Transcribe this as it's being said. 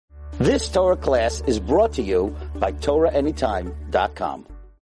This Torah class is brought to you by TorahAnytime.com.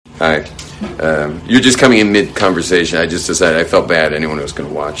 Hi. You're just coming in mid-conversation. I just decided I felt bad. Anyone who was going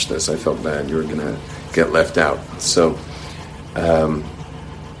to watch this, I felt bad. You were going to get left out. So,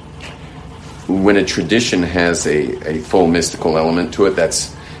 when a tradition has a full mystical element to it,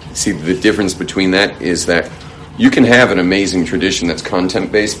 the difference between that is that you can have an amazing tradition that's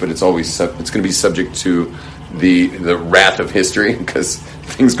content-based, but it's always it's going to be subject to the wrath of history because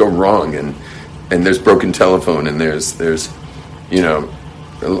things go wrong and there's broken telephone and there's a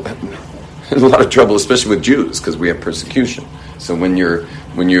lot of trouble, especially with Jews, because we have persecution. So when you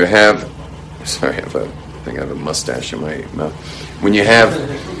have, sorry, I think I have a mustache in my mouth. When you have,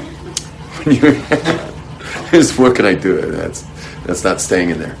 what can I do? That's not staying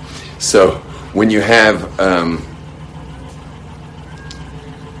in there. So when you have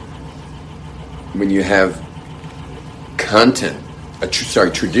content,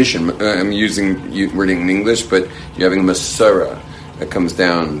 tradition. I'm using wording in English, but you're having Masorah that comes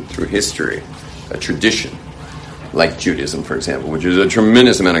down through history, a tradition, like Judaism, for example, which is a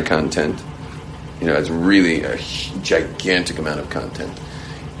tremendous amount of content. It's really a gigantic amount of content.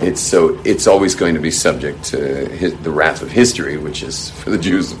 It's always going to be subject to the wrath of history, which is, for the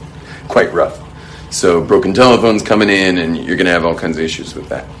Jews, quite rough. So broken telephones coming in, and you're going to have all kinds of issues with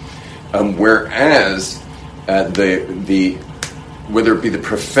that. Whereas whether it be the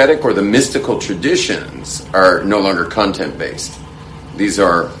prophetic or the mystical traditions are no longer content-based.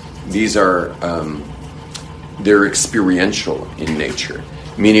 They're experiential in nature.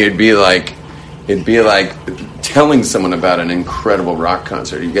 Meaning it'd be like telling someone about an incredible rock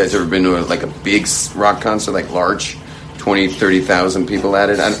concert. You guys ever been to a big rock concert, like large, 20, 30,000 people at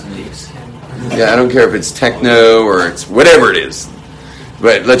it? I don't care if it's techno or it's whatever it is.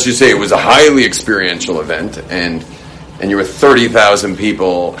 But let's just say it was a highly experiential event and you were 30,000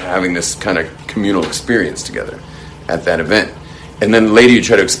 people having this kind of communal experience together at that event. And then later you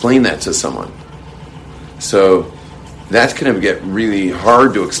try to explain that to someone. So that's going to get really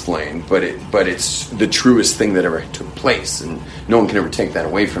hard to explain, but it's the truest thing that ever took place, and no one can ever take that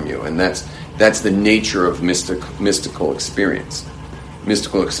away from you. And that's the nature of mystical experience.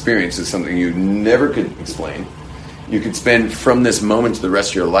 Mystical experience is something you never could explain. You could spend from this moment to the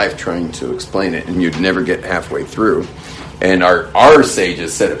rest of your life trying to explain it, and you'd never get halfway through. And our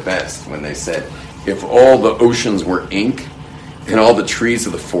sages said it best when they said, if all the oceans were ink, and all the trees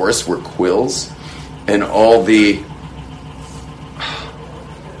of the forest were quills, and all the...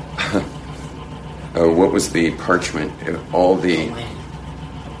 what was the parchment? All the...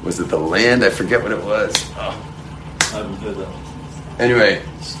 Was it the land? I forget what it was. I haven't heard that. Anyway.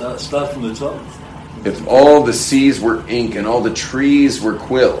 Start from the top. If all the seas were ink and all the trees were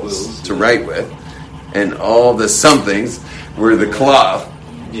quills to write with, and all the somethings were the cloth.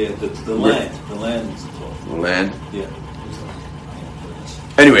 Yeah, the land. The land is the cloth. The land? Yeah.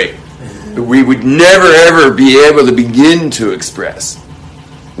 Anyway, we would never ever be able to begin to express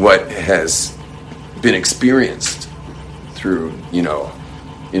what has been experienced through, in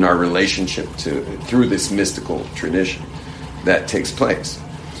our relationship through this mystical tradition that takes place.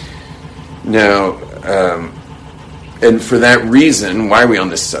 Now, and for that reason, why are we on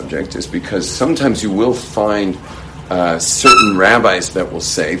this subject is because sometimes you will find certain rabbis that will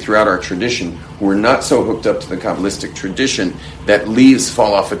say, throughout our tradition, we're not so hooked up to the Kabbalistic tradition that leaves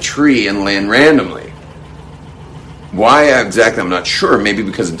fall off a tree and land randomly. Why exactly, I'm not sure. Maybe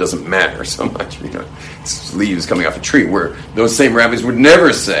because it doesn't matter so much, it's leaves coming off a tree, where those same rabbis would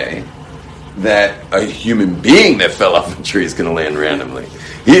never say that a human being that fell off a tree is going to land randomly.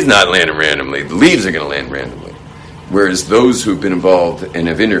 He's not landing randomly. The leaves are going to land randomly. Whereas those who've been involved and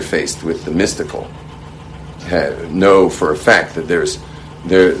have interfaced with the mystical know for a fact that there's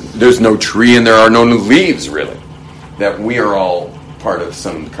no tree and there are no leaves, really. That we are all part of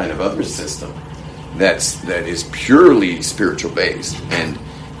some kind of other system that is purely spiritual based,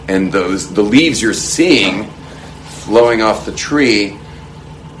 and the leaves you're seeing flowing off the tree,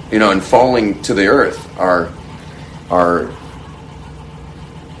 and falling to the earth are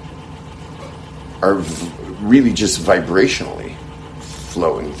really just vibrationally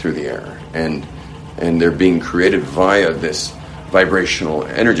flowing through the air, and they're being created via this vibrational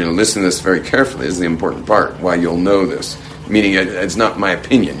energy. And listen to this very carefully. This is the important part, why you'll know this. Meaning, it's not my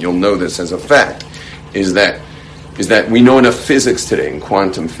opinion. You'll know this as a fact. Is that we know enough physics today, in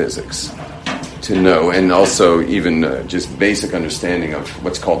quantum physics, to know, and also even just basic understanding of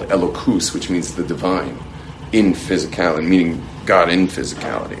what's called elokus, which means the divine in physicality, meaning God in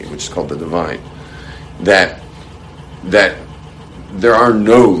physicality, which is called the divine. That there are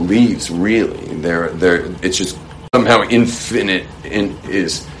no leaves really. It's just somehow infinite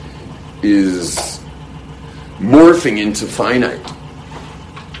is is morphing into finite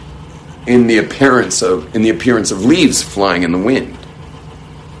in the appearance of leaves flying in the wind,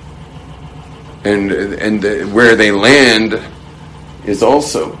 and where they land is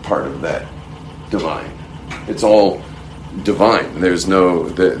also part of that divine. It's all divine. There's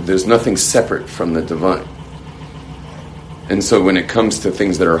nothing separate from the divine. And so when it comes to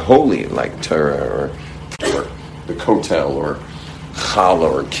things that are holy, like Torah or the Kotel or Challah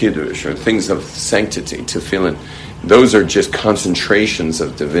or Kiddush or things of sanctity, tefillin, those are just concentrations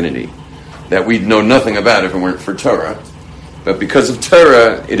of divinity that we'd know nothing about if it weren't for Torah. But because of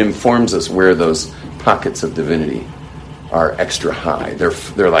Torah, it informs us where those pockets of divinity are extra high.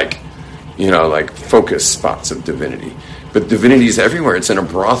 They're like, like focus spots of divinity. But divinity is everywhere. It's in a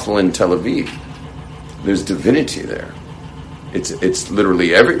brothel in Tel Aviv. There's divinity there. It's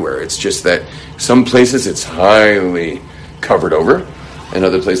literally everywhere. It's just that some places it's highly covered over, and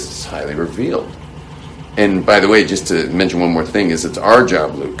other places it's highly revealed. And by the way, just to mention one more thing, is it's our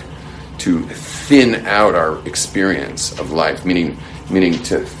job, Luke, to thin out our experience of life, meaning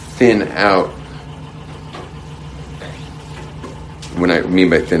to thin out. When I mean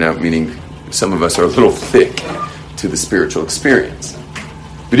by thin out, meaning some of us are a little thick to the spiritual experience.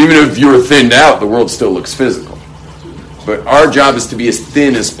 But even if you're thinned out, the world still looks physical. But our job is to be as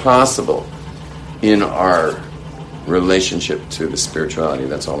thin as possible in our relationship to the spirituality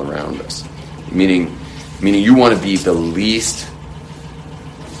that's all around us. Meaning you want to be the least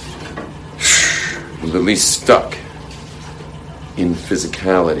stuck in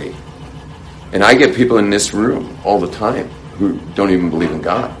physicality. And I get people in this room all the time who don't even believe in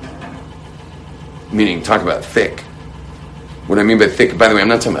God. Meaning, talk about thick. What I mean by thick, by the way, I'm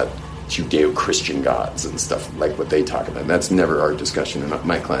not talking about Judeo-Christian gods and stuff like what they talk about. That's never our discussion in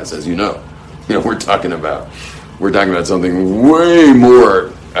my class, as you know. We're talking about something way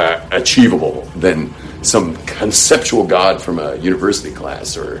more achievable than some conceptual god from a university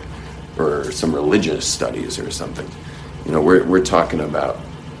class or some religious studies or something. We're talking about,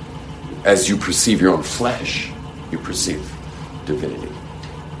 as you perceive your own flesh, you perceive divinity.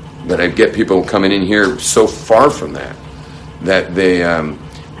 But I get people coming in here so far from that they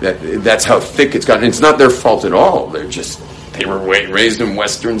that's how thick it's gotten. It's not their fault at all. They were raised in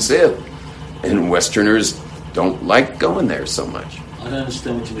Western Civ, and Westerners don't like going there so much. I don't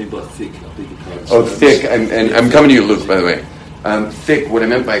understand what you mean by thick. I beg your pardon. Oh, thick. And I'm coming to you, Luke, by the way. Thick, what I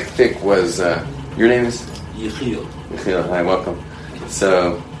meant by thick was, your name is? Yechiel. Yechiel, hi, welcome.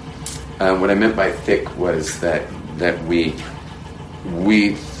 So, what I meant by thick was that we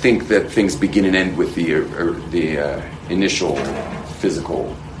think that things begin and end with the initial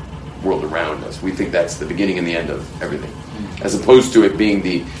physical world around us. We think that's the beginning and the end of everything, as opposed to it being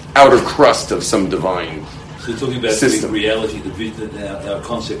the outer crust of some divine So you're talking about system. reality, our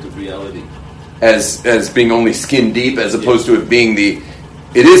concept of reality. As being only skin deep, as opposed to it being it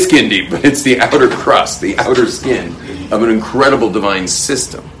is skin deep, but it's the outer crust, the outer skin of an incredible divine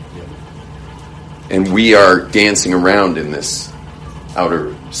system. And we are dancing around in this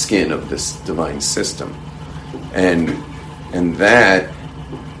outer skin of this divine system. And that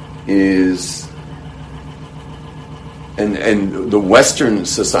is, and the Western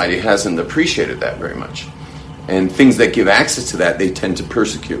society hasn't appreciated that very much. And things that give access to that, they tend to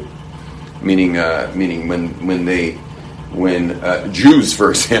persecute. Meaning when Jews, for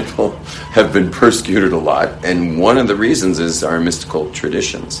example, have been persecuted a lot, and one of the reasons is our mystical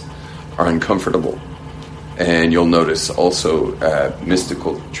traditions are uncomfortable. And you'll notice also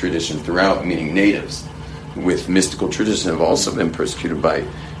mystical tradition throughout, meaning natives with mystical tradition have also been persecuted by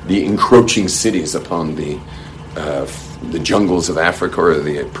the encroaching cities upon the jungles of Africa, or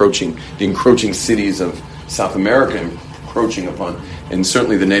the encroaching cities of South America encroaching upon, and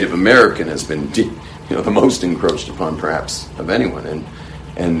certainly the Native American has been the most encroached upon perhaps of anyone,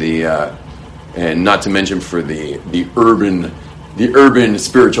 and not to mention for the urban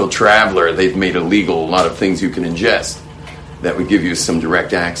spiritual traveler, they've made illegal a lot of things you can ingest that would give you some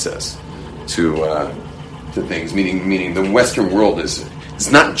direct access to things. Meaning the Western world it's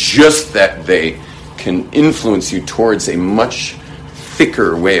not just that they can influence you towards a much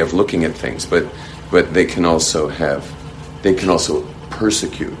thicker way of looking at things, but they can also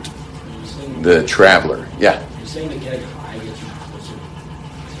persecute the traveler. Yeah. You're saying that getting high gets you closer?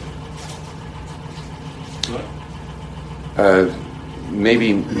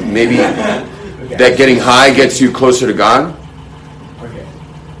 Maybe that getting high gets you closer to God. Okay.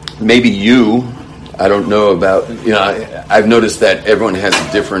 Maybe I don't know about, I've noticed that everyone has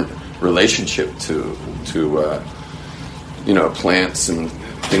a different relationship to plants and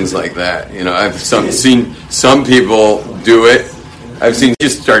things like that. I've seen some people do it I've seen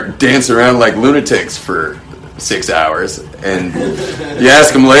just start dancing around like lunatics for 6 hours, and you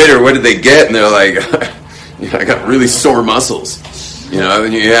ask them later, what did they get? And they're like, I got really sore muscles.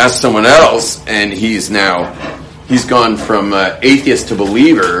 And you ask someone else, and he's gone from atheist to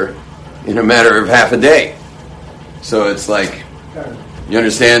believer in a matter of half a day. So it's like, you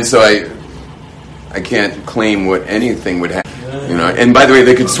understand? So I can't claim what anything would happen. And by the way,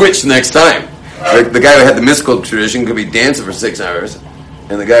 they could switch next time. The guy who had the mystical tradition could be dancing for 6 hours,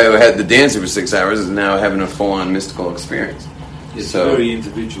 and the guy who had the dancing for 6 hours is now having a full-on mystical experience. It's a very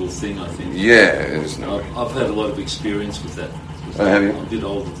individual thing, I think. Yeah, there's no. I've had a lot of experience with that. Oh, have you? I'm a bit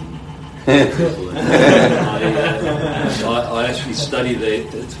older than people. I actually studied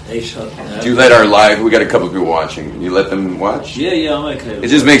at Asia. Do you let our live? We got a couple of people watching. You let them watch? Yeah, I'm okay. It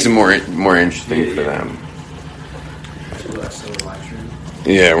just makes it more interesting for them.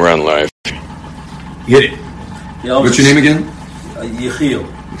 Yeah, we're on live. Get it. Yeah, what's your name again? Yechiel.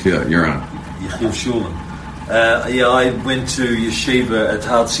 Yeah, you're on. Yechiel Shulman. I went to yeshiva at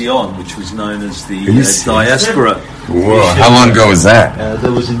Har Zion, which was known as the diaspora. Whoa! How long ago was that?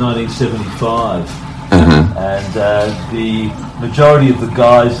 That was in 1975. Uh-huh. And the majority of the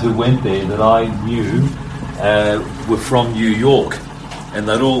guys who went there that I knew were from New York, and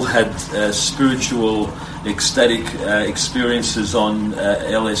they'd all had spiritual, ecstatic experiences on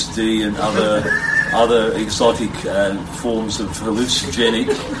LSD and other exotic forms of hallucinogenic,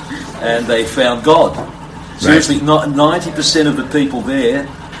 and they found God. Seriously, 90% of the people there,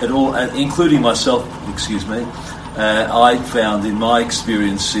 at all, including myself, I found in my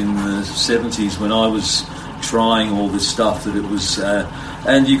experience in the 70s when I was trying all this stuff that it was,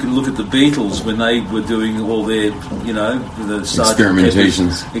 and you can look at the Beatles when they were doing all their, the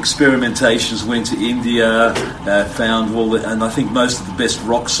experimentations, went to India, found all the, and I think most of the best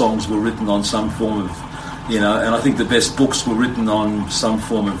rock songs were written on some form of, and I think the best books were written on some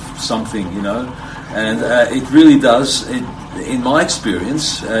form of something, and it really does, in my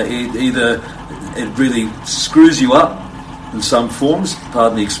experience, it really screws you up in some forms,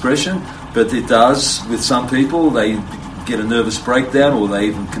 pardon the expression, but it does with some people. They get a nervous breakdown or they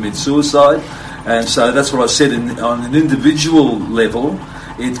even commit suicide. And so that's what I said, on an individual level,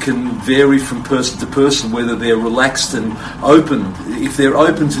 it can vary from person to person whether they're relaxed and open. If they're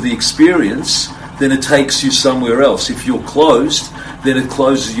open to the experience, then it takes you somewhere else. If you're closed, then it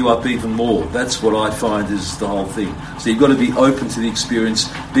closes you up even more. That's what I find is the whole thing. So you've got to be open to the experience,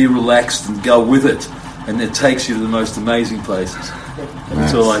 be relaxed and go with it. And it takes you to the most amazing places.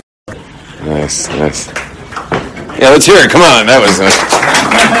 That's all I... Nice. Yeah, let's hear it. Come on, that was... what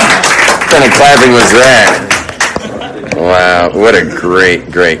kind of clapping was that? Wow, what a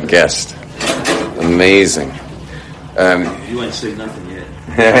great guest. Amazing. You ain't seen nothing yet.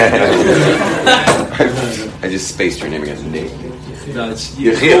 I just spaced your name again. No, it's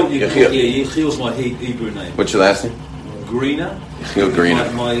Yechiel. Yechiel's my Hebrew name. What's your last name? Greener. Yechiel Greener.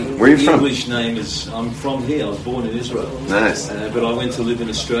 Where are you from? English name is, I'm from here. I was born in Israel. Nice. But I went to live in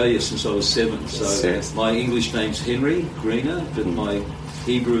Australia since I was 7. So my English name's Henry Greener, but my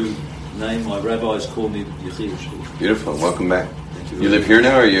Hebrew name, my rabbis call me Yechiel. Beautiful. Welcome back. Thank you. You live here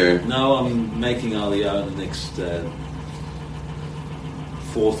now, or you? No, I'm making Aliyah in the next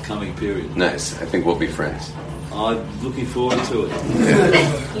forthcoming period. Nice. I think we'll be friends. I'm looking forward to it.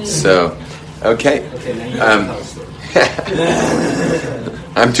 Yeah. So, okay.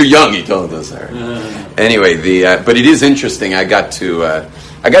 I'm too young. He told us. Anyway, but it is interesting. I got to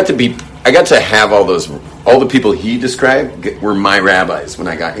have all the people he described were my rabbis when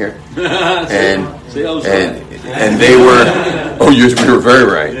I got here, and they were. Oh, you were very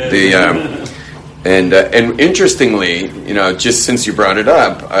right. And interestingly, just since you brought it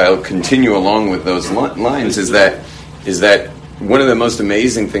up, I'll continue along with those lines. Is that one of the most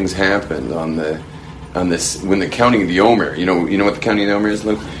amazing things happened on this when the counting of the Omer. You know what the counting of the Omer is,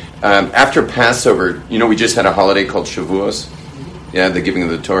 Luke? After Passover, we just had a holiday called Shavuos. Yeah, the giving of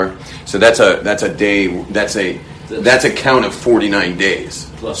the Torah. So that's a day. That's a count of 49 days.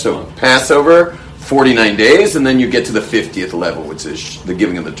 So Passover, 49 days, and then you get to the 50th level, which is the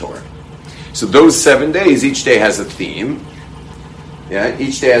giving of the Torah. So those 7 days, each day has a theme. Yeah,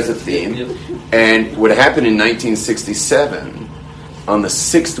 each day has a theme. Yep. And what happened in 1967, on the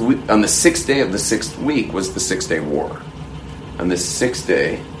sixth day of the 6th week was the 6-day war. On the 6th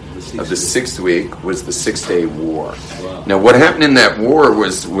day of the 6th week was the 6-day war. Wow. Now, what happened in that war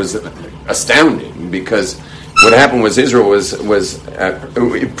was astounding, because what happened was Israel was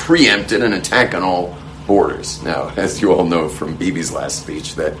preempted an attack on all borders. Now, as you all know from Bibi's last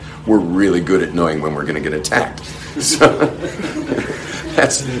speech, that we're really good at knowing when we're going to get attacked. So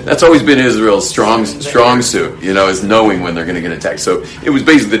That's always been Israel's strong suit, is knowing when they're going to get attacked. So it was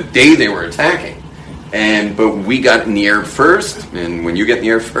basically the day they were attacking. But we got in the air first, and when you get in the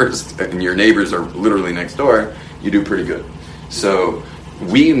air first, and your neighbors are literally next door, you do pretty good. So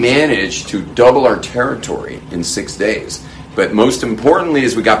we managed to double our territory in 6 days. But most importantly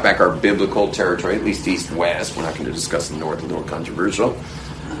is we got back our biblical territory, at least east-west. We're not going to discuss the north, a little controversial.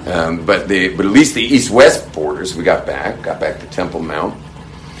 But at least the east-west borders we got back to Temple Mount.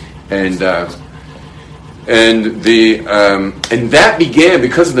 And that began,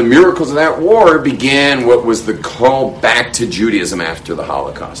 because of the miracles of that war, began what was the call back to Judaism after the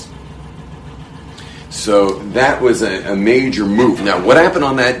Holocaust. So that was a major move. Now, what happened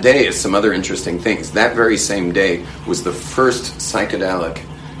on that day is some other interesting things. That very same day was the first psychedelic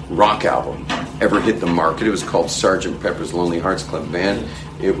rock album ever hit the market. It was called Sgt. Pepper's Lonely Hearts Club Band.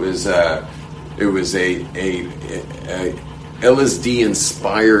 It was a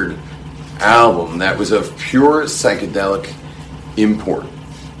LSD-inspired album that was of pure psychedelic import,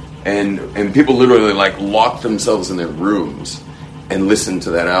 and people literally locked themselves in their rooms and listened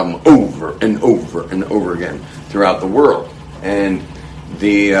to that album over and over and over again throughout the world. And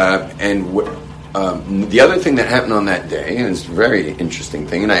the other thing that happened on that day, and it's a very interesting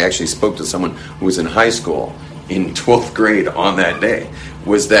thing, and I actually spoke to someone who was in high school in 12th grade on that day,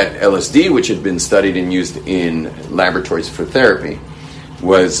 was that LSD, which had been studied and used in laboratories for therapy,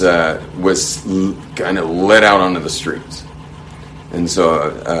 was kind of let out onto the streets. And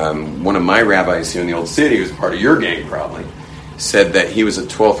so one of my rabbis here in the Old City, who was part of your gang probably, said that he was a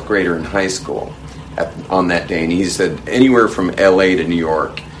 12th grader in high school on that day, and he said anywhere from LA to New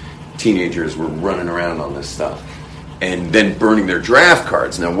York, teenagers were running around on this stuff and then burning their draft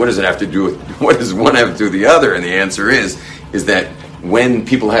cards. Now, what does it have to do with, what does one have to do with the other? And the answer is that when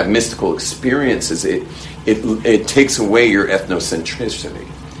people have mystical experiences, it takes away your ethnocentricity.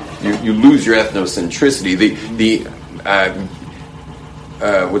 You lose your ethnocentricity. The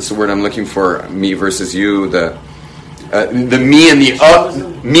what's the word I'm looking for? Me versus you. The me and the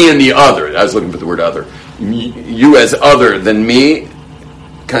other. I was looking for the word other. You as other than me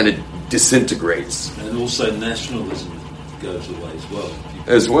kind of disintegrates. And also nationalism goes away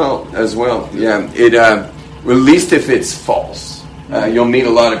as well. Yeah. Well, at least if it's false, you'll meet a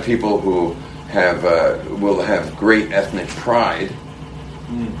lot of people who will have great ethnic pride,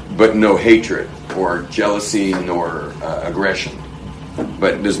 but no hatred or jealousy nor aggression.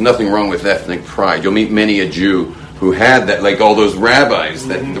 But there's nothing wrong with ethnic pride. You'll meet many a Jew who had that, like all those rabbis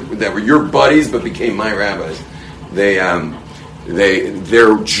that were your buddies but became my rabbis. Their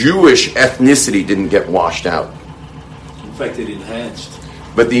Jewish ethnicity didn't get washed out. In fact, it enhanced.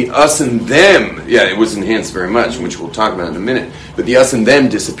 But the us and them, it was enhanced very much, which we'll talk about in a minute. But the us and them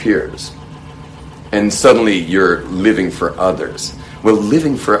disappears. And suddenly you're living for others. Well,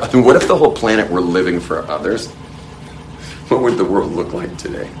 what if the whole planet were living for others? What would the world look like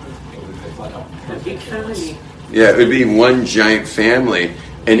today? A big family. Yeah, it would be one giant family.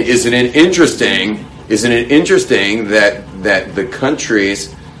 And isn't it interesting that the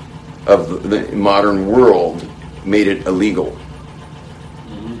countries of the modern world made it illegal?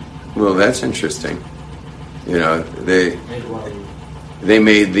 Well, that's interesting. They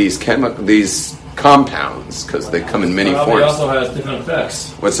made these compounds because they come in many forms. It also has different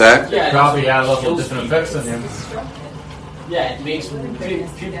effects. What's that? Yeah, it probably has also different effects on him. Yeah, it makes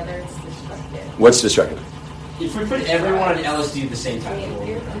together, it's destructive. What's destructive? If we put everyone on LSD at the same time.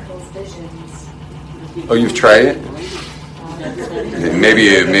 People's visions. Oh, you've tried it? Maybe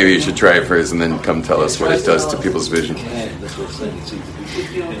you should try it first and then come tell us what it does to people's vision.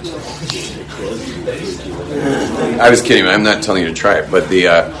 I was kidding. I'm not telling you to try it, but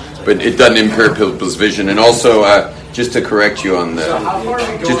it doesn't impair people's vision. And also, just to correct you on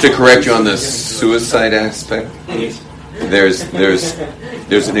the suicide aspect, there's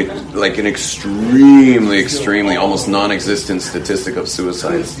an extremely almost non-existent statistic of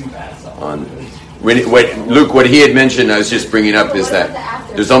suicides on. What he had mentioned, I was just bringing up, is that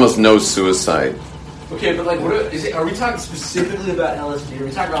there's almost no suicide. Okay, but are we talking specifically about LSD? Or are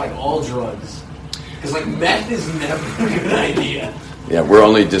we talking about all drugs? Because meth is never a good idea. Yeah, we're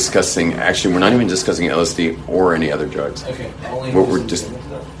only discussing. Actually, we're not even discussing LSD or any other drugs. Okay, we're just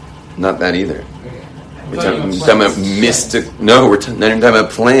not that either. Okay. We're talking about mystic. No, we're not even talking about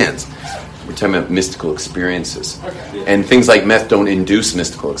plants. We're talking about mystical experiences, and things like meth don't induce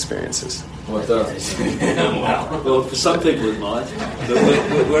mystical experiences. What does? Well, for some people it might. But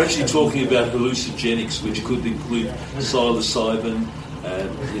we're actually talking about hallucinogenics, which could include psilocybin,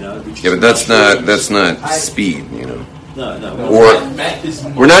 which is but that's not speed, No. Or Meth is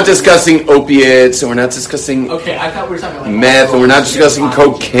we're not discussing opiates, and we're not discussing Okay, I thought we were talking about like meth, and we're not discussing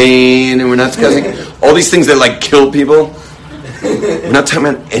cocaine, and we're not discussing all these things that like kill people. We're not talking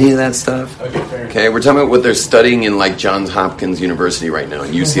about any of that stuff. Okay, fair enough. Okay, we're talking about what they're studying in like Johns Hopkins University right now,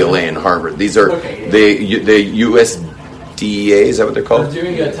 and UCLA and Harvard. These are the USDA. Is that what they're called? They're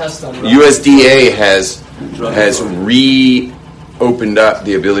doing a test on USDA has reopened up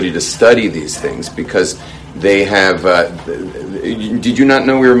the ability to study these things because they have. Did you not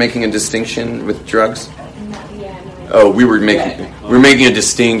know we were making a distinction with drugs? Oh, we were making a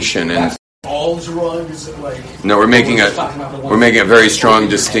distinction, and all drugs, like no, we're making a very strong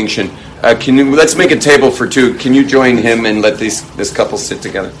distinction. Let's make a table for two. Can you join him and let this couple sit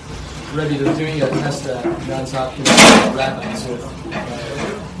together? Rebbe, they're doing a test at Johns Hopkins rabbis with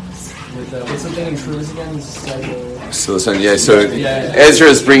what's the thing in Truth again? Psilocybin. Ezra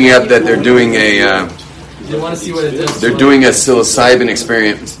is bringing up that they're doing a. They want to see what it does. They're doing a psilocybin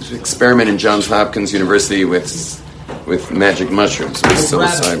experiment in Johns Hopkins University with magic mushrooms with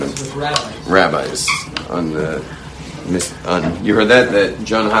psilocybin. With Rabbis on you heard that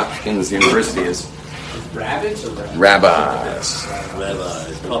Johns Hopkins University is rabbits or rabbis.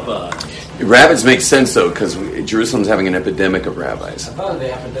 Popeye. Rabbits make sense though because Jerusalem's having an epidemic of rabbis. I thought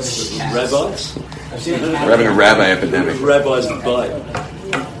they epidemic with cats. Rabbis? I've seen a We're cat. having a rabbi epidemic. Rabbis that bite.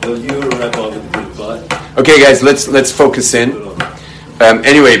 Well, you're a rabbi with a good bite. Okay, guys, let's focus in.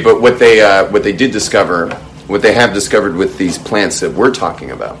 Anyway, but what they did discover, what they have discovered with these plants that we're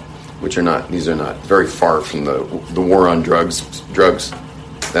talking about, these are not very far from the war on drugs.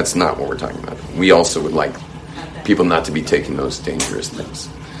 That's not what we're talking about. We also would like people not to be taking those dangerous things.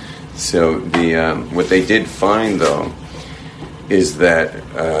 So what they did find though is that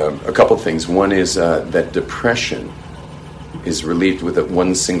a couple things. One is that depression is relieved with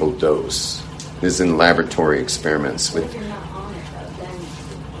one single dose. This is in laboratory experiments with.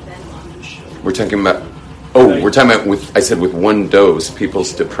 We're talking about. We're talking about with one dose,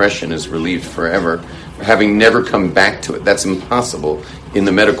 people's depression is relieved forever, having never come back to it. That's impossible in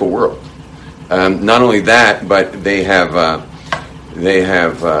the medical world. Not only that, but they have.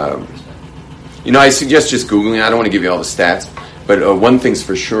 I suggest just Googling. I don't want to give you all the stats, but one thing's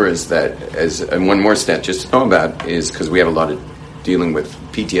for sure is that, and one more stat just to know about is because we have a lot of dealing with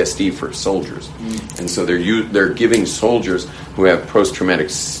PTSD for soldiers, and so they're giving soldiers who have post-traumatic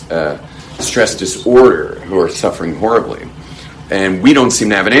stress disorder who are suffering horribly, and we don't seem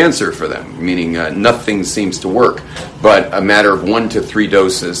to have an answer for them. Meaning, nothing seems to work, but a matter of 1 to 3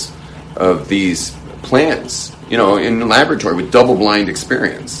 doses of these plants. In the laboratory with double-blind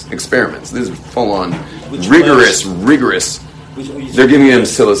experiments. This is full-on, rigorous. They're giving them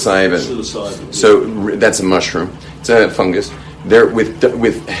psilocybin. So that's a mushroom. It's a fungus. They're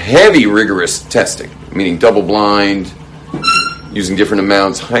with heavy, rigorous testing, meaning double-blind, using different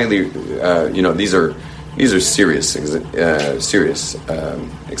amounts. Highly, these are serious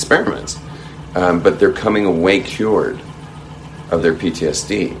experiments. But they're coming away cured of their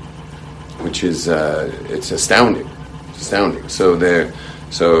PTSD. Which is it's astounding. So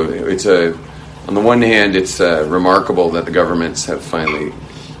it's on the one hand it's remarkable that the governments have finally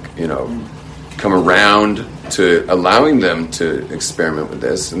come around to allowing them to experiment with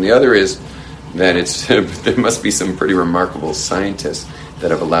this, and the other is that there must be some pretty remarkable scientists that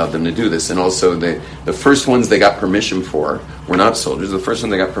have allowed them to do this. And also the first ones they got permission for were not soldiers. The first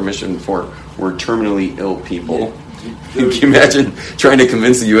one they got permission for were terminally ill people. Can you imagine trying to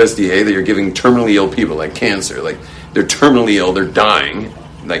convince the USDA that you're giving terminally ill people, like cancer, like they're terminally ill, they're dying,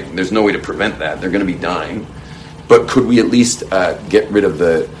 like there's no way to prevent that, they're going to be dying, but could we at least get rid of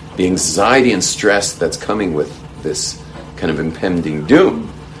the anxiety and stress that's coming with this kind of impending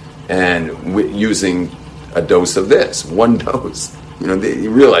doom, and using a dose of this, one dose.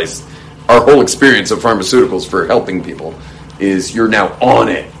 You realize our whole experience of pharmaceuticals for helping people is you're now on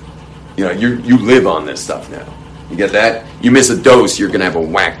it. You live on this stuff now. You get that? You miss a dose, you're going to have a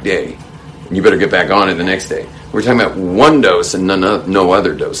whack day. And you better get back on it the next day. We're talking about one dose and no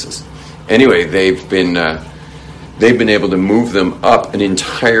other doses. Anyway, they've been able to move them up an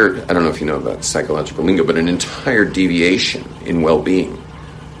entire, I don't know if you know about psychological lingo, but an entire deviation in well-being.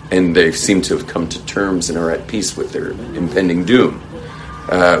 And they seem to have come to terms and are at peace with their impending doom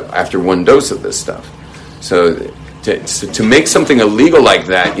after one dose of this stuff. So to make something illegal like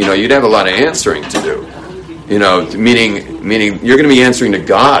that, you'd have a lot of answering to do. Meaning you're going to be answering to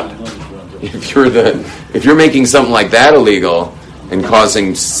God if you're making something like that illegal and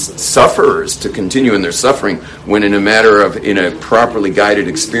causing sufferers to continue in their suffering, when in a properly guided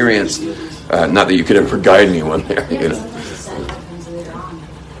experience, not that you could ever guide anyone there,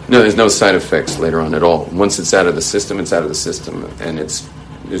 No, there's no side effects later on at all. Once it's out of the system, it's out of the system, and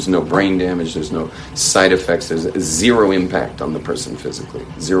there's no brain damage, there's no side effects, there's zero impact on the person physically,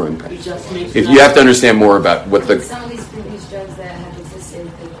 zero impact. If you have to understand more about what the... Some of these drugs that have existed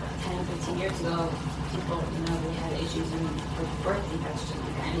 10, 15 years ago, people, they had issues with birth infection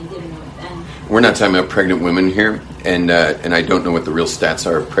like that, and they didn't know it then. We're not talking about pregnant women here, and I don't know what the real stats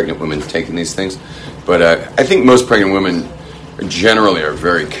are of pregnant women taking these things, but I think most pregnant women generally are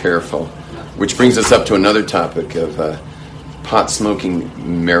very careful, which brings us up to another topic of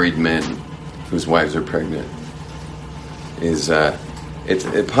pot-smoking married men whose wives are pregnant.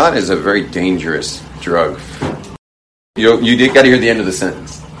 Pot is a very dangerous drug. You got to hear the end of the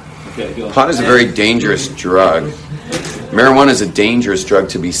sentence. Okay, go on. Pot is a very dangerous drug. Marijuana is a dangerous drug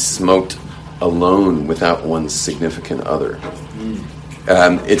to be smoked alone without one's significant other.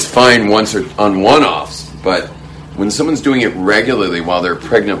 It's fine once or on one-offs, but when someone's doing it regularly while their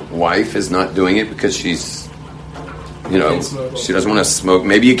pregnant wife is not doing it because she's, she doesn't want to smoke.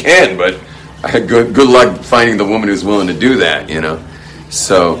 Maybe you can, but I had good luck finding the woman who's willing to do that,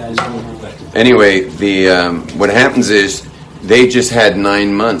 So, anyway, what happens is they just had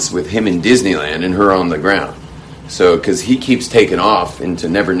 9 months with him in Disneyland and her on the ground. So, because he keeps taking off into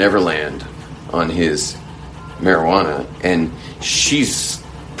Never Never Land on his marijuana, and she's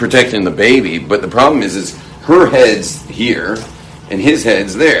protecting the baby, but the problem is her head's here and his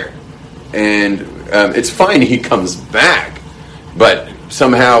head's there. And it's fine he comes back, but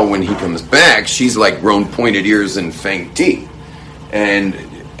somehow when he comes back, she's like grown pointed ears and fanged teeth. And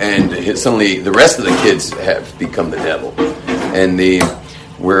suddenly the rest of the kids have become the devil. And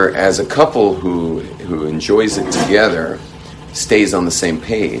whereas a couple who enjoys it together stays on the same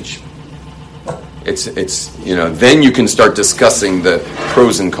page, it's then you can start discussing the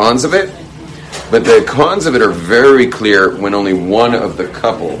pros and cons of it. But the cons of it are very clear when only one of the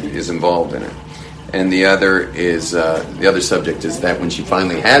couple is involved in it. And the other subject is that when she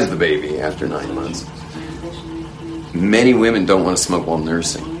finally has the baby after 9 months, many women don't want to smoke while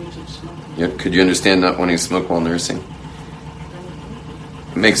nursing. Could you understand not wanting to smoke while nursing?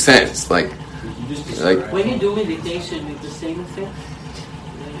 It makes sense. Like when you do meditation, it's the same effect.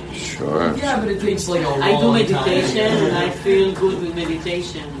 Sure. Yeah, but it takes like a long I do time. meditation and I feel good with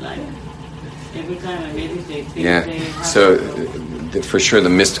meditation. Like every time I meditate, So for sure, the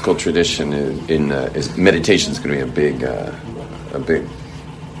mystical tradition is meditation is going to be a big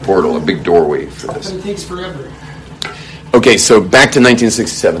portal, a big doorway for this. But it takes forever. Okay, so back to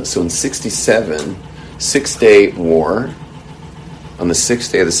 1967. So in 67, Six-Day War. On the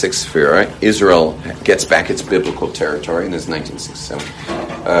sixth day of the sixth sphere, Israel gets back its biblical territory, and this is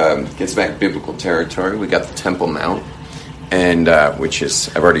 1967. Gets back biblical territory. We got the Temple Mount, and which is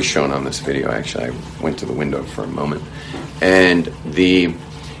I've already shown on this video. Actually, I went to the window for a moment, and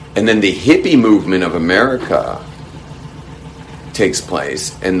then the hippie movement of America takes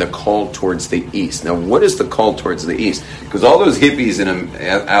place, and the call towards the east. Now, what is the call towards the east? Because all those hippies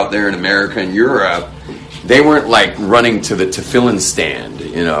out there in America and Europe, they weren't like running to the tefillin stand,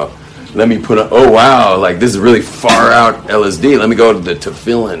 Let me put oh wow, like this is really far out LSD. Let me go to the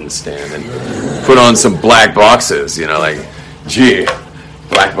tefillin stand and put on some black boxes, gee,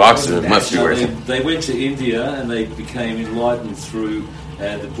 black boxes must be worth. They went to India and they became enlightened through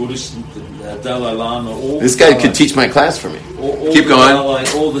the Buddhist, the Dalai Lama. This guy could teach my class for me. Keep going.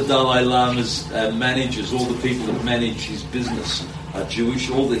 All the Dalai Lama's managers, all the people that manage his business are Jewish.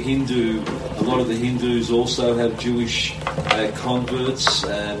 A lot of the Hindus also have Jewish converts.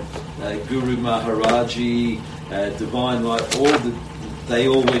 Guru Maharaji, Divine Light, they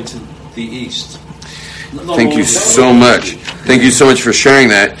all went to the east. Thank you so much. Thank you so much for sharing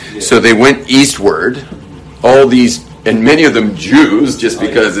that. Yeah. So they went eastward. All these, and many of them Jews, just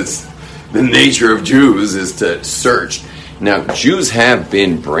because it's the nature of Jews is to search. Now, Jews have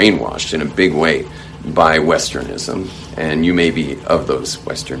been brainwashed in a big way by Westernism, and you may be of those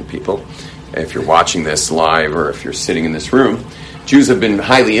Western people. If you're watching this live or if you're sitting in this room, Jews have been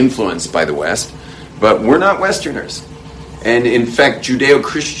highly influenced by the West, but we're not Westerners. And in fact,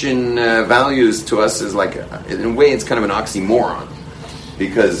 Judeo-Christian values to us is like, in a way, it's kind of an oxymoron,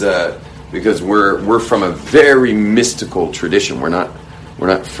 because we're from a very mystical tradition. We're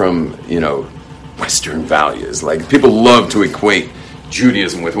not from Western values. Like people love to equate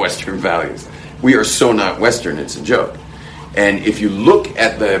Judaism with Western values. We are so not Western, it's a joke. And if you look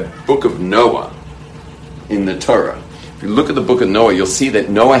at the book of Noah in the Torah, if you look at the book of Noah, you'll see that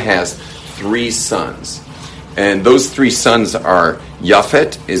Noah has 3 sons. And those 3 sons are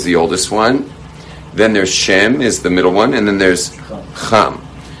Yafet is the oldest one, then there's Shem is the middle one, and then there's Ham.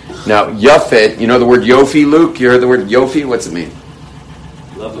 Now, Yafet, you know the word Yofi, Luke? You heard the word Yofi? What's it mean?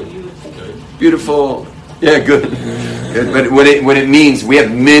 Lovely. Beautiful. Yeah, good. But what it means, we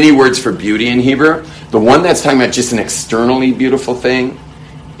have many words for beauty in Hebrew. The one that's talking about just an externally beautiful thing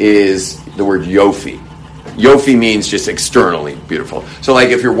is the word yofi. Yofi means just externally beautiful. So like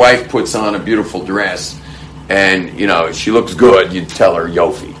if your wife puts on a beautiful dress and, she looks good, you tell her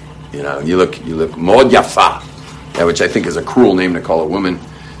yofi. You look mod yafa, which I think is a cruel name to call a woman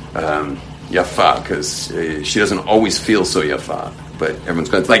yafa, because she doesn't always feel so yafa. But everyone's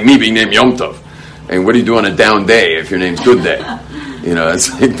going, it's like me being named Yom Tov. And what do you do on a down day if your name's Good Day?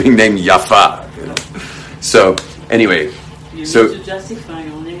 It's like being named Yafa. So, anyway. You need to justify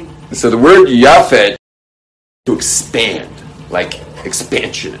your name. So the word Yafet, to expand, like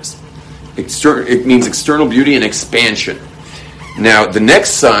expansionist. It means external beauty and expansion. Now, the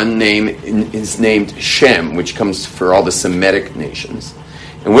next son name is named Shem, which comes for all the Semitic nations.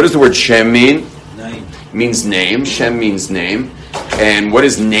 And what does the word Shem mean? Name. It means name. Shem means name. And what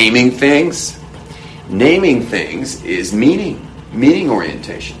is naming things? Naming things is meaning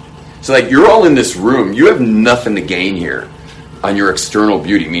orientation. So like you're all in this room, you have nothing to gain here on your external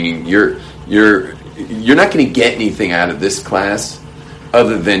beauty, meaning you're not going to get anything out of this class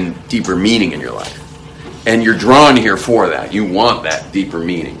other than deeper meaning in your life. And you're drawn here for that. You want that deeper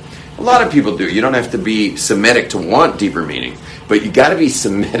meaning. A lot of people do. You don't have to be Semitic to want deeper meaning, but you got to be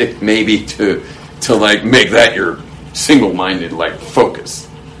Semitic maybe to like make that your single-minded like focus.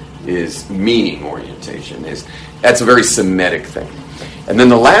 Is meaning orientation. That's a very Semitic thing. And then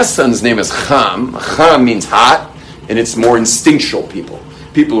the last son's name is Cham. Cham means hot, and it's more instinctual people.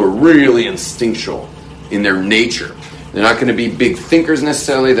 People are really instinctual in their nature. They're not going to be big thinkers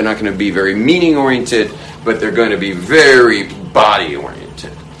necessarily. They're not going to be very meaning oriented, but they're going to be very body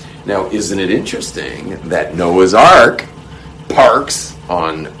oriented. Now, isn't it interesting that Noah's Ark parks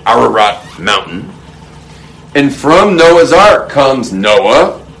on Ararat Mountain, and from Noah's Ark comes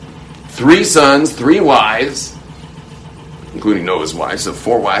Noah, 3 sons, 3 wives, including Noah's wives, so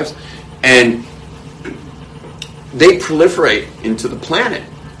 4 wives, and they proliferate into the planet.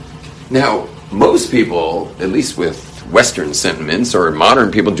 Now, most people, at least with Western sentiments or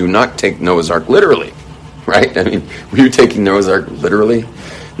modern people, do not take Noah's Ark literally, right? I mean, were you taking Noah's Ark literally?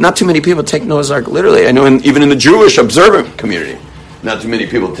 Not too many people take Noah's Ark literally. I know even in the Jewish observant community, not too many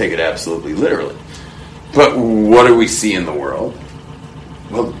people take it absolutely literally. But what do we see in the world?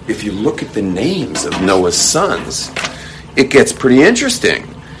 Well, if you look at the names of Noah's sons, it gets pretty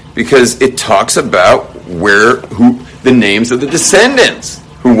interesting because it talks about the names of the descendants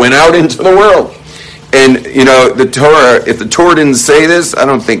who went out into the world. And, the Torah, if the Torah didn't say this, I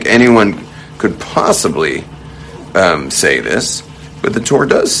don't think anyone could possibly say this, but the Torah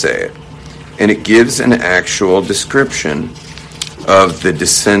does say it. And it gives an actual description of the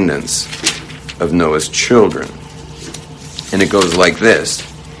descendants of Noah's children. And it goes like this.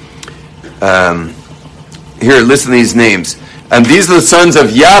 Here, listen to these names. These are the sons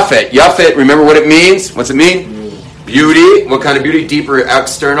of Yafet. Yafet, remember what it means? What's it mean? Beauty. What kind of beauty? Deeper,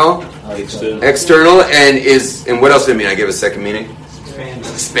 external? External. And what else did it mean? I gave a second meaning?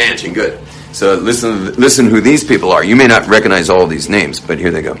 Expansion. Good. So listen who these people are. You may not recognize all these names, but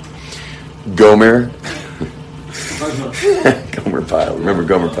here they go. Gomer. Gomer Pyle. Remember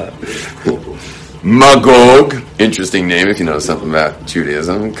Gomer Pyle? Magog, interesting name if you know something about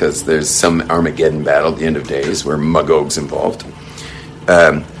Judaism, because there's some Armageddon battle at the end of days where Magog's involved.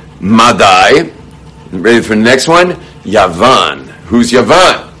 Madai, ready for the next one? Yavan. Who's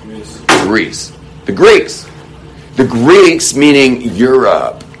Yavan? Greece. The Greeks. The Greeks, meaning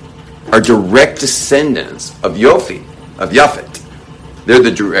Europe, are direct descendants of Yafet. They're the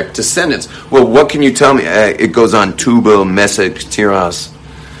direct descendants. Well, what can you tell me? It goes on Tubal, Mesech, Tiras,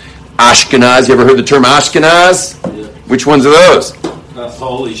 Ashkenaz. You ever heard the term Ashkenaz? Yeah. Which ones are those?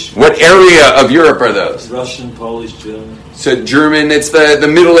 Polish. What area of Europe are those? Russian, Polish, German. So German, it's the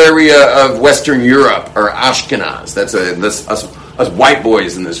middle area of Western Europe, or Ashkenaz. That's us white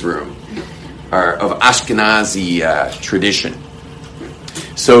boys in this room are of Ashkenazi tradition.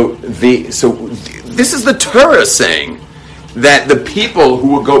 So this is the Torah saying that the people who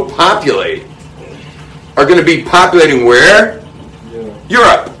will go populate are going to be populating where?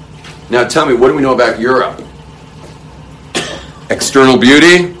 Europe. Now tell me, what do we know about Europe? External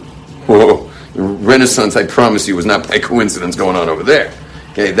beauty? Whoa. The Renaissance, I promise you, was not by coincidence going on over there.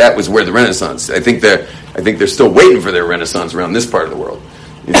 Okay, that was where the Renaissance. I think they're still waiting for their Renaissance around this part of the world.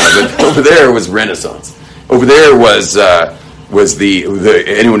 But over there was Renaissance. Over there was the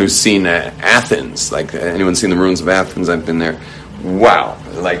anyone who's seen Athens, like anyone seen the ruins of Athens? I've been there. Wow,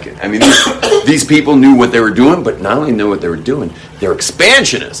 these people knew what they were doing, but not only knew what they were doing, they're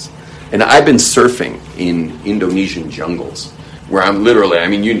expansionists. And I've been surfing in Indonesian jungles where I'm literally, I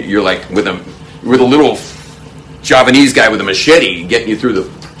mean, you're like with a little Javanese guy with a machete getting you through the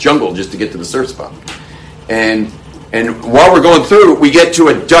jungle just to get to the surf spot. And while we're going through, we get to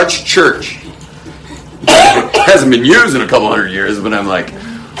a Dutch church. It hasn't been used in a couple hundred years, but I'm like,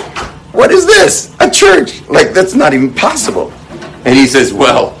 what is this? A church? Like, that's not even possible. And he says,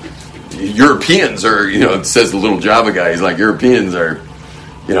 well, Europeans are, it says the little Java guy, he's like, Europeans are,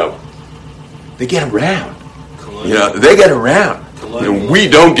 they get around. They get around. We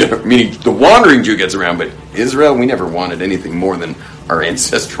don't get, meaning the wandering Jew gets around, but Israel, we never wanted anything more than our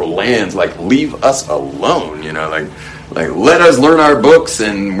ancestral lands. Like, leave us alone, like let us learn our books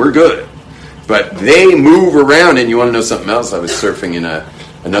and we're good. But they move around, and you want to know something else? I was surfing in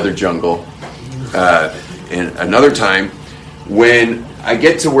another jungle in another time when I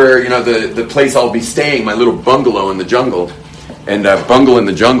get to where, the place I'll be staying, my little bungalow in the jungle, and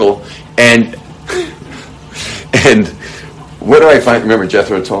and what do I find? Remember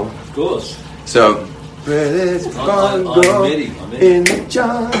Jethro Tull? Of course. So, well, it's bungalow in the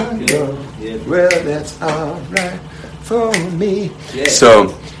jungle. Well, that's all right for me. Yeah.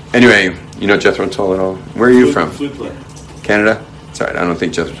 So, anyway, you know Jethro Tull at all? Where are you from? Flute player. Canada? It's all right. I don't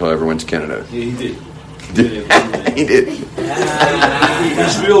think Jethro Tull ever went to Canada. Yeah, he did. He did.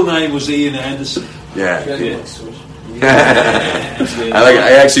 His real name was Ian Anderson. Yeah. Yeah.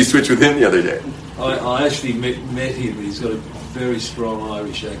 I actually switched with him the other day. I actually met him. He's got a very strong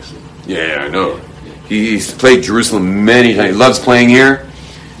Irish accent. Yeah, I know. Yeah. He's played Jerusalem many times. He loves playing here.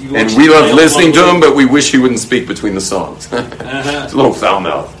 And we love listening to him, but we wish he wouldn't speak between the songs. It's a little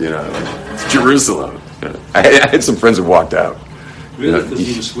foul-mouthed, It's Jerusalem. I had some friends who walked out. Really? Because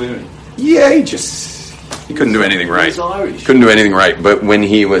he was swearing? Yeah, he couldn't do anything right. He's Irish. Couldn't do anything right. But when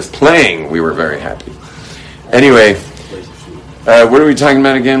he was playing, we were very happy. Anyway, what are we talking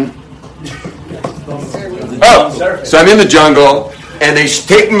about again? Oh, so I'm in the jungle, and they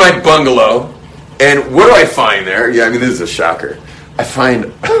take me my bungalow, and what do I find there? Yeah, I mean, this is a shocker. I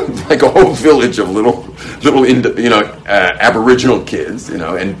find like a whole village of little Aboriginal kids,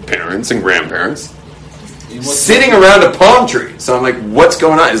 and parents and grandparents sitting around a palm tree. So I'm like, what's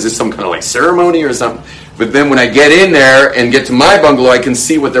going on? Is this some kind of like ceremony or something? But then when I get in there and get to my bungalow, I can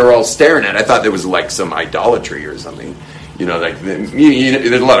see what they're all staring at. I thought there was like some idolatry or something.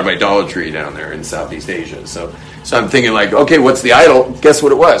 There's a lot of idolatry down there in Southeast Asia. So I'm thinking like, okay, what's the idol? Guess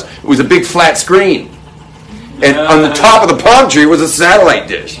what it was? It was a big flat screen. And on the top of the palm tree was a satellite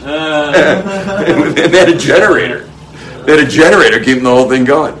dish. And they had a generator. They had a generator keeping the whole thing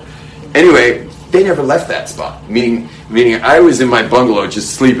going. Anyway, they never left that spot. Meaning I was in my bungalow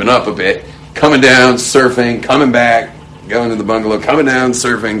just sleeping up a bit, coming down, surfing, coming back, going to the bungalow, coming down,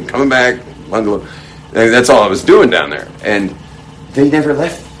 surfing, coming back, bungalow. That's all I was doing down there. And they never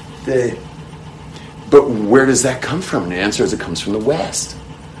left But where does that come from? And the answer is it comes from the West.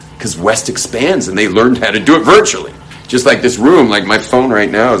 Because West expands, and they learned how to do it virtually. Just like this room, like my phone right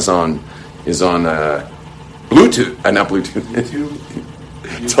now is on Bluetooth. Not Bluetooth. YouTube.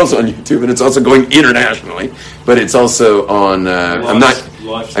 It's also on YouTube, and it's also going internationally. But it's also on.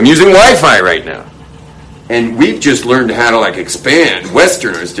 I'm using Wi-Fi right now, and we've just learned how to like expand.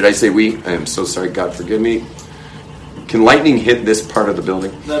 Westerners, did I say we? I am so sorry. God forgive me. Can lightning hit this part of the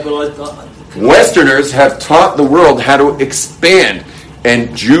building? No, but I thought. Westerners have taught the world how to expand.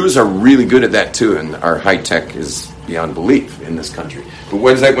 And Jews are really good at that too, and our high tech is beyond belief in this country. But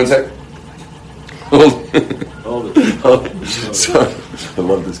one sec. Hold it. So, I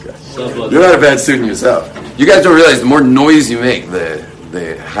love this guy. You're not a bad student yourself. You guys don't realize the more noise you make,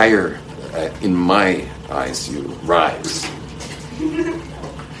 the higher, in my eyes, you rise.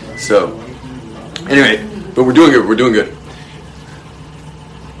 So, anyway, but we're doing good. We're doing good.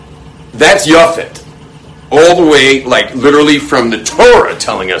 That's Yafet. All the way, like literally from the Torah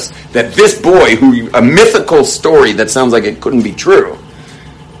telling us that this boy, a mythical story that sounds like it couldn't be true,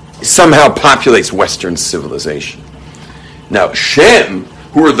 somehow populates Western civilization. Now, Shem,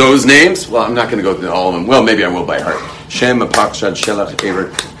 who are those names? Well, I'm not going to go through all of them. Well, maybe I will by heart. Shem, Apakshad, Shelach,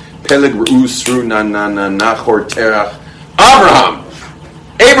 Eber, Peleg, Re'us, Ru, Nachor, Terach,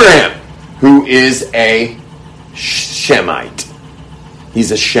 Abraham, who is a Shemite.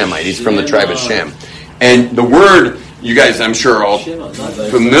 He's a Shemite. He's from the tribe of Shem. And the word, you guys, I'm sure, are all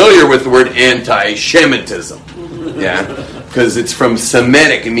familiar with the word anti-Shemitism. Yeah? Because it's from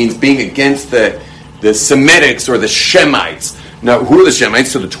Semitic. It means being against the Semitics or the Shemites. Now, who are the Shemites?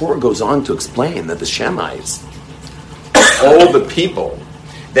 So the Torah goes on to explain that the Shemites, all the people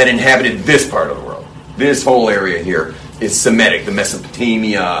that inhabited this part of the world, this whole area here, is Semitic. The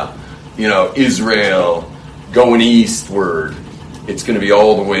Mesopotamia, Israel, going eastward. It's going to be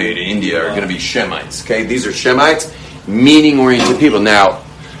all the way to India are going to be Shemites. Okay, these are Shemites, meaning-oriented people. Now,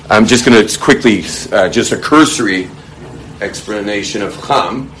 I'm just going to quickly, just a cursory explanation of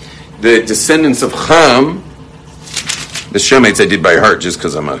Ham. The descendants of Ham, the Shemites I did by heart just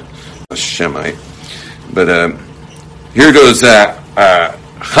because I'm a Shemite. But here goes,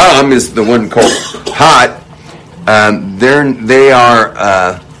 Ham is the one called Hot. They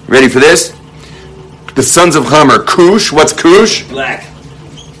are, ready for this? The sons of Ham are Cush. What's Cush? Black.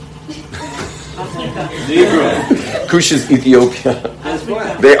 Cush is Ethiopia.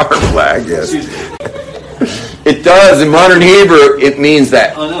 Africa. They are black, yes. It does. In modern Hebrew, it means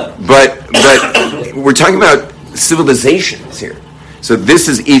that. I know. But we're talking about civilizations here. So this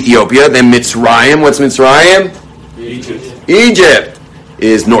is Ethiopia, then Mitzrayim. What's Mitzrayim? Egypt. Egypt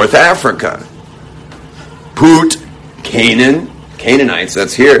is North Africa. Put, Canaan, Canaanites,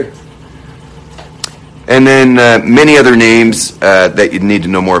 that's here. And then many other names that you'd need to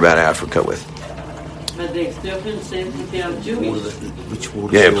know more about Africa with. But the Ethiopians say that they are Jewish. Which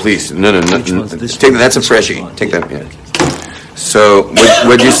water? Yeah, please. No. This Take that. That's a freshie. Take that. Yeah. So,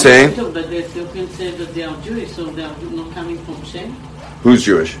 what'd you say? But the Ethiopians say that they are Jewish, so they are not coming from Shem. Who's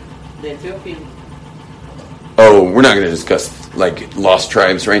Jewish? The Ethiopians. Oh, we're not going to discuss like lost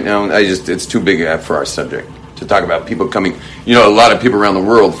tribes right now. It's too big for our subject to talk about people coming. You know, a lot of people around the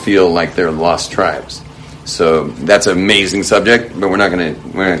world feel like they're lost tribes. So that's an amazing subject, but we're not going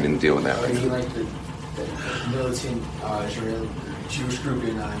to deal with that I right mean, now. like the militant Israeli Jewish group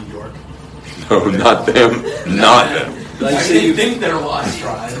in New York. No, not them. Not them. They I say you think they're lost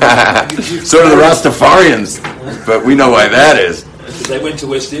tribes. So do the Rastafarians, but we know why that is. they went to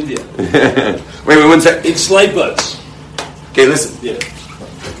West India Wait, one sec. in slave boats. Okay, listen. Yeah.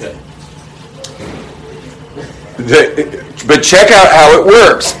 Okay. But check out how it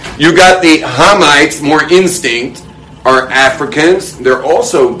works. You got the Hamites, more instinct, are Africans. They're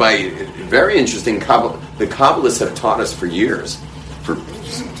also, by very interesting, the Kabbalists have taught us for years, for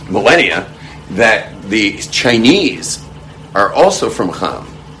millennia, that the Chinese are also from Ham,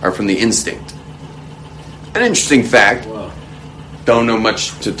 are from the instinct. An interesting fact. Wow. Don't know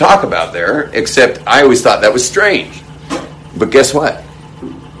much to talk about there, except I always thought that was strange. But guess what?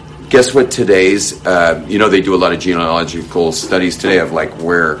 Guess what today's, they do a lot of genealogical studies today of like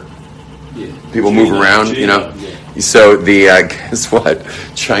where people move around, Yeah. So guess what?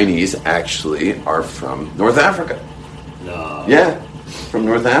 Chinese actually are from North Africa. No. Yeah, from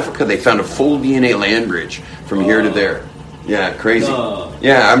North Africa. They found a full DNA land bridge from here to there. Yeah, crazy. No.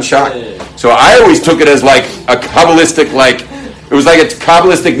 Yeah, I'm shocked. Yeah. So I always took it as like a Kabbalistic, it was like a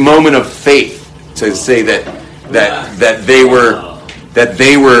Kabbalistic moment of faith to say that they were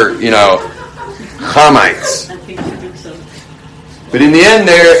Hamites. I think you think so. But in the end,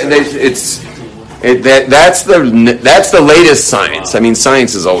 that's the latest science. I mean,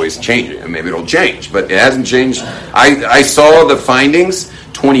 science is always changing. Maybe it'll change, but it hasn't changed. I saw the findings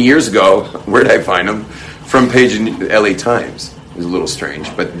 20 years ago. Where did I find them? Front page in the LA Times. It was a little strange,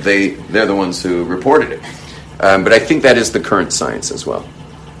 but they're the ones who reported it. But I think that is the current science as well.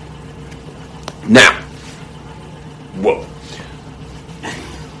 Now, whoa.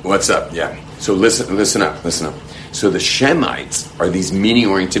 What's up? Yeah. So listen up. So the Shemites are these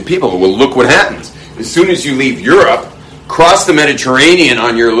meaning-oriented people. Well, look what happens. As soon as you leave Europe, cross the Mediterranean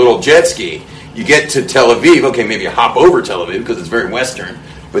on your little jet ski, you get to Tel Aviv. Okay, maybe you hop over Tel Aviv because it's very Western.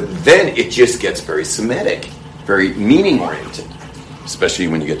 But then it just gets very Semitic, very meaning-oriented, especially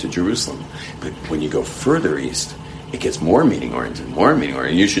when you get to Jerusalem. But when you go further east, it gets more meaning-oriented.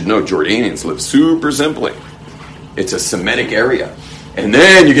 You should know Jordanians live super simply. It's a Semitic area. And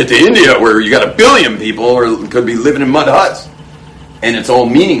then you get to India where you got 1 billion people or could be living in mud huts. And it's all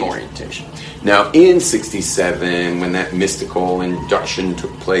meaning orientation. Now in 1967, when that mystical induction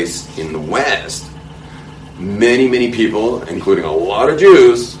took place in the West, many people, including a lot of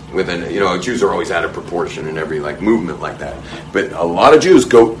Jews, Jews are always out of proportion in every movement like that. But a lot of Jews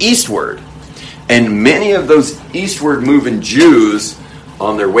go eastward. And many of those eastward moving Jews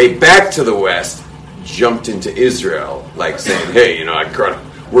on their way back to the West jumped into Israel, saying, hey,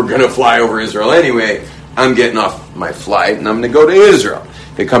 we're going to fly over Israel anyway. I'm getting off my flight and I'm going to go to Israel.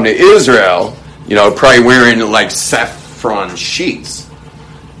 They come to Israel, probably wearing saffron sheets.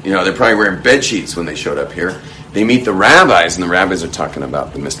 They're probably wearing bed sheets when they showed up here. They meet the rabbis, and the rabbis are talking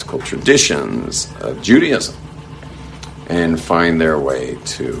about the mystical traditions of Judaism and find their way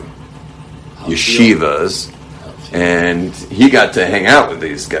to yeshivas. And he got to hang out with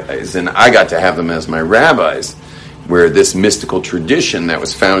these guys, and I got to have them as my rabbis, where this mystical tradition that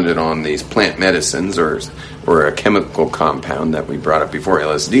was founded on these plant medicines or a chemical compound that we brought up before,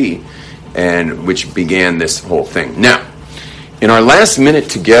 LSD, and which began this whole thing. Now, in our last minute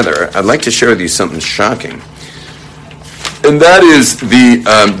together, I'd like to share with you something shocking. And that is the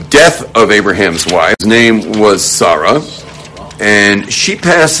death of Abraham's wife. His name was Sarah. And she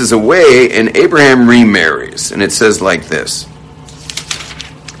passes away, and Abraham remarries. And it says like this.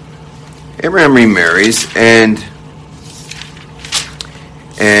 Abraham remarries, and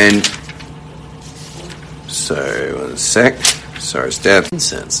sorry, 1 sec. Sarah's death.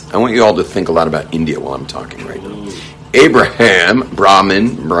 Incense. I want you all to think a lot about India while I'm talking right now. Abraham,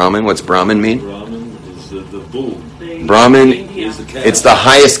 Brahmin, what's Brahmin mean? Brahmin is the bull. Brahmin, Is the cow. it's the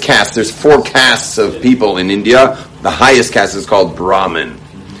highest caste. There's 4 castes of people in India. The highest caste is called Brahmin.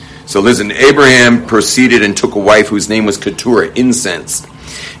 So listen, Abraham proceeded and took a wife whose name was Keturah, incense.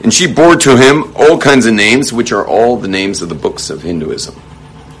 And she bore to him all kinds of names, which are all the names of the books of Hinduism,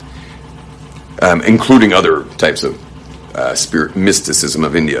 including other types of spirit mysticism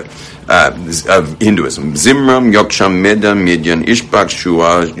of India, of Hinduism. Zimram, Yoksham, Medan, Midyan, Ishbak,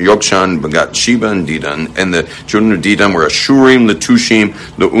 Shua, Yokshan, Bagat, Sheba, and Dedan. And the children of Dedan were Ashurim, the Tushim,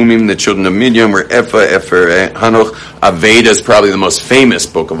 the Umim. The children of Midyan were Ephah, Ephah, Hanoch. Aveda is probably the most famous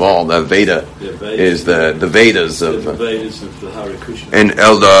book of all. The Veda is the Vedas of the Vedas of the Hare Krishna. and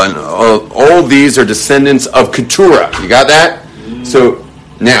Elda. And all these are descendants of Keturah. You got that? So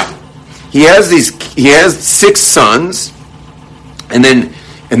now he has 6 sons. And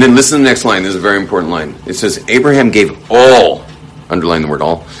then listen to the next line. This is a very important line. It says, Abraham gave all, underline the word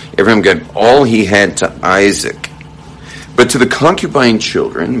all, Abraham gave all he had to Isaac. But to the concubine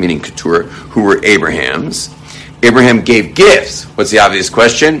children, meaning Keturah, who were Abraham's, Abraham gave gifts. What's the obvious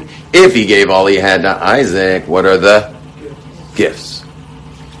question? If he gave all he had to Isaac, what are the gifts?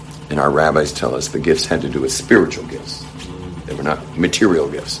 And our rabbis tell us the gifts had to do with spiritual gifts. They were not material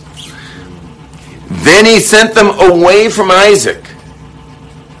gifts. Then he sent them away from Isaac.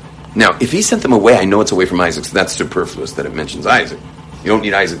 Now, if he sent them away, I know it's away from Isaac, so that's superfluous that it mentions Isaac. You don't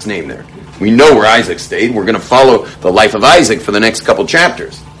need Isaac's name there. We know where Isaac stayed. We're going to follow the life of Isaac for the next couple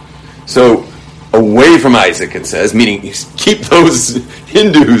chapters. So, away from Isaac, it says, meaning keep those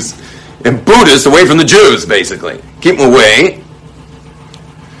Hindus and Buddhists away from the Jews, basically. Keep them away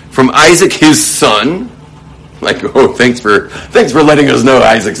from Isaac, his son. Like, oh, thanks for letting us know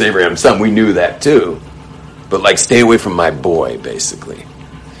Isaac's Abraham's son. We knew that too. But like, stay away from my boy, basically.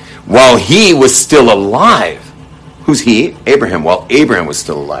 While he was still alive. Who's he? Abraham. While Abraham was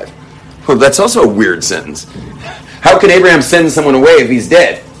still alive. Well, that's also a weird sentence. How can Abraham send someone away if he's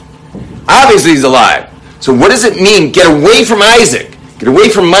dead? Obviously he's alive. So what does it mean? Get away from Isaac. Get away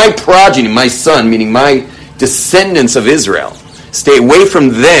from my progeny, my son, meaning my descendants of Israel. Stay away from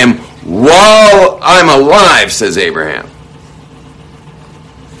them while I'm alive, says Abraham.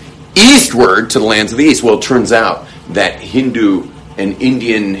 Eastward to the lands of the east. Well, it turns out that Hindu and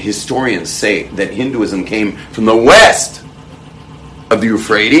Indian historians say that Hinduism came from the west of the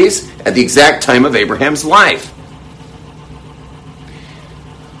Euphrates at the exact time of Abraham's life.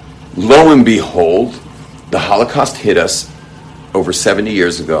 Lo and behold, the Holocaust hit us over 70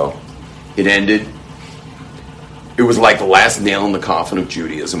 years ago. It ended. It was like the last nail in the coffin of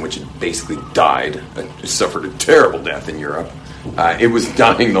Judaism, which had basically died. It suffered a terrible death in Europe. It was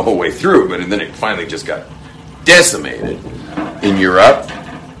dying the whole way through, but then it finally just got decimated in Europe.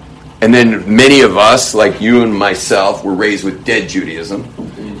 And then many of us, like you and myself, were raised with dead Judaism.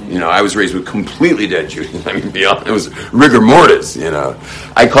 You know, I was raised with completely dead Judaism. I mean, beyond, it was rigor mortis, you know.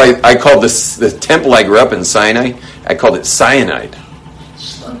 I called this, the temple I grew up in, Sinai, I called it cyanide.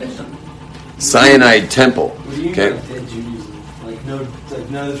 Cyanide temple. What do you mean Okay? by dead Judaism? Like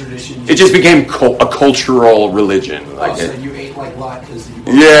none of the traditions. It just became a cultural religion. Like So it. you ate like latkes.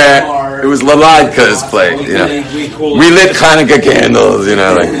 Yeah, it was Laladka's plate. You know, we lit Hanukkah candles. You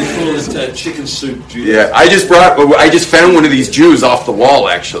know, like. We call it chicken soup. Yeah, I just found one of these Jews off the wall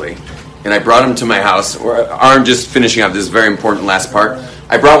actually, and I brought him to my house. I'm just finishing up this very important last part.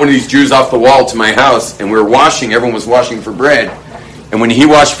 I brought one of these Jews off the wall to my house, and we were washing. Everyone was washing for bread, and when he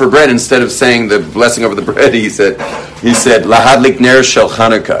washed for bread, instead of saying the blessing over the bread, he said, "Lahadlik ner shel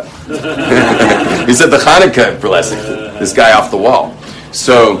Hanukkah." He said the Hanukkah blessing. This guy off the wall.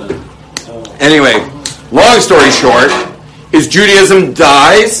 So, anyway, long story short, is Judaism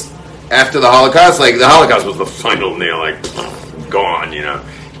dies after the Holocaust. Like, the Holocaust was the final nail, like, gone, you know.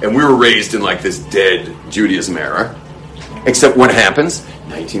 And we were raised in, like, this dead Judaism era. Except what happens?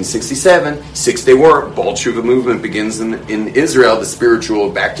 1967, Six-Day War, Bolshevik movement begins in Israel, the spiritual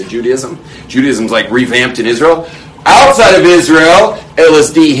back to Judaism. Judaism's, like, revamped in Israel. Outside of Israel,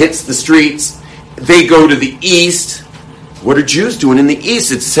 LSD hits the streets. They go to the east. What are Jews doing in the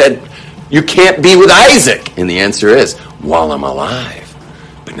east? It said, you can't be with Isaac. And the answer is, while I'm alive.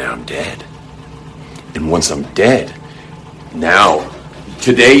 But now I'm dead. And once I'm dead, now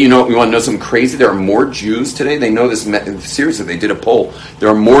Today, you know, we want to know something crazy? There are more Jews today. They know this. Seriously, they did a poll. There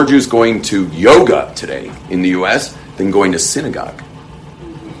are more Jews going to yoga today in the U.S. than going to synagogue.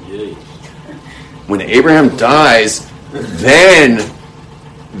 When Abraham dies, then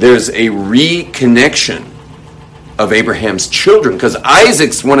there's a reconnection of Abraham's children, because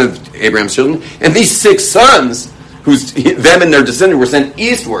Isaac's one of Abraham's children, and these 6 sons, them and their descendants were sent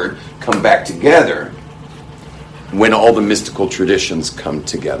eastward, come back together when all the mystical traditions come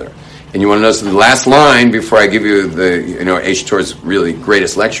together. And you want to notice the last line before I give you the, H. Torah's really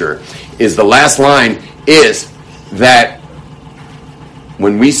greatest lecture, is the last line is that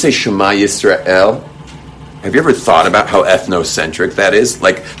when we say Shema Yisrael, have you ever thought about how ethnocentric that is?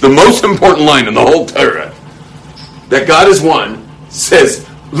 Like, the most important line in the whole Torah, that God is one, says,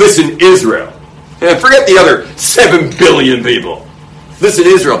 listen, Israel. And forget the other 7 billion people. Listen,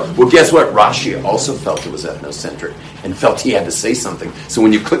 Israel. Well, guess what? Rashi also felt it was ethnocentric and felt he had to say something. So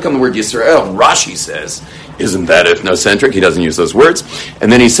when you click on the word Yisrael, Rashi says, isn't that ethnocentric? He doesn't use those words.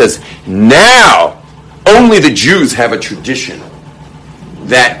 And then he says, now only the Jews have a tradition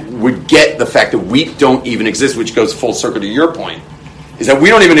that would get the fact that we don't even exist, which goes full circle to your point, is that we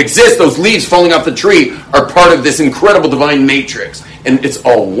don't even exist. Those leaves falling off the tree are part of this incredible divine matrix. And it's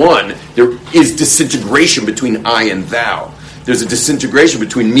all one. There is disintegration between I and thou. There's a disintegration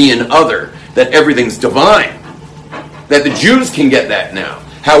between me and other, that everything's divine. That the Jews can get that now.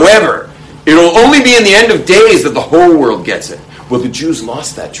 However, it'll only be in the end of days that the whole world gets it. Well, the Jews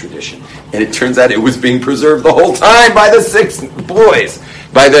lost that tradition. And it turns out it was being preserved the whole time by the 6 boys.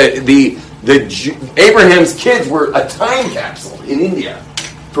 By Abraham's kids were a time capsule in India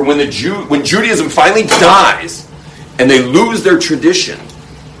for when Judaism finally dies and they lose their tradition,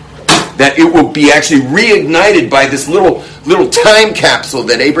 that it will be actually reignited by this little time capsule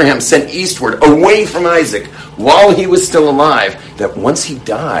that Abraham sent eastward away from Isaac while he was still alive, that once he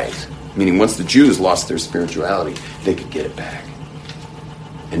died, meaning once the Jews lost their spirituality, they could get it back.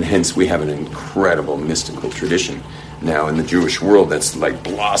 And hence we have an incredible mystical tradition now in the Jewish world that's like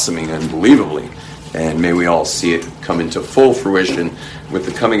blossoming unbelievably. And may we all see it come into full fruition with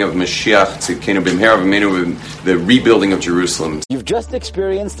the coming of Mashiach, Tzidkenu B'mehera V'meinu, the rebuilding of Jerusalem. You've just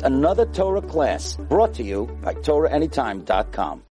experienced another Torah class brought to you by TorahAnytime.com.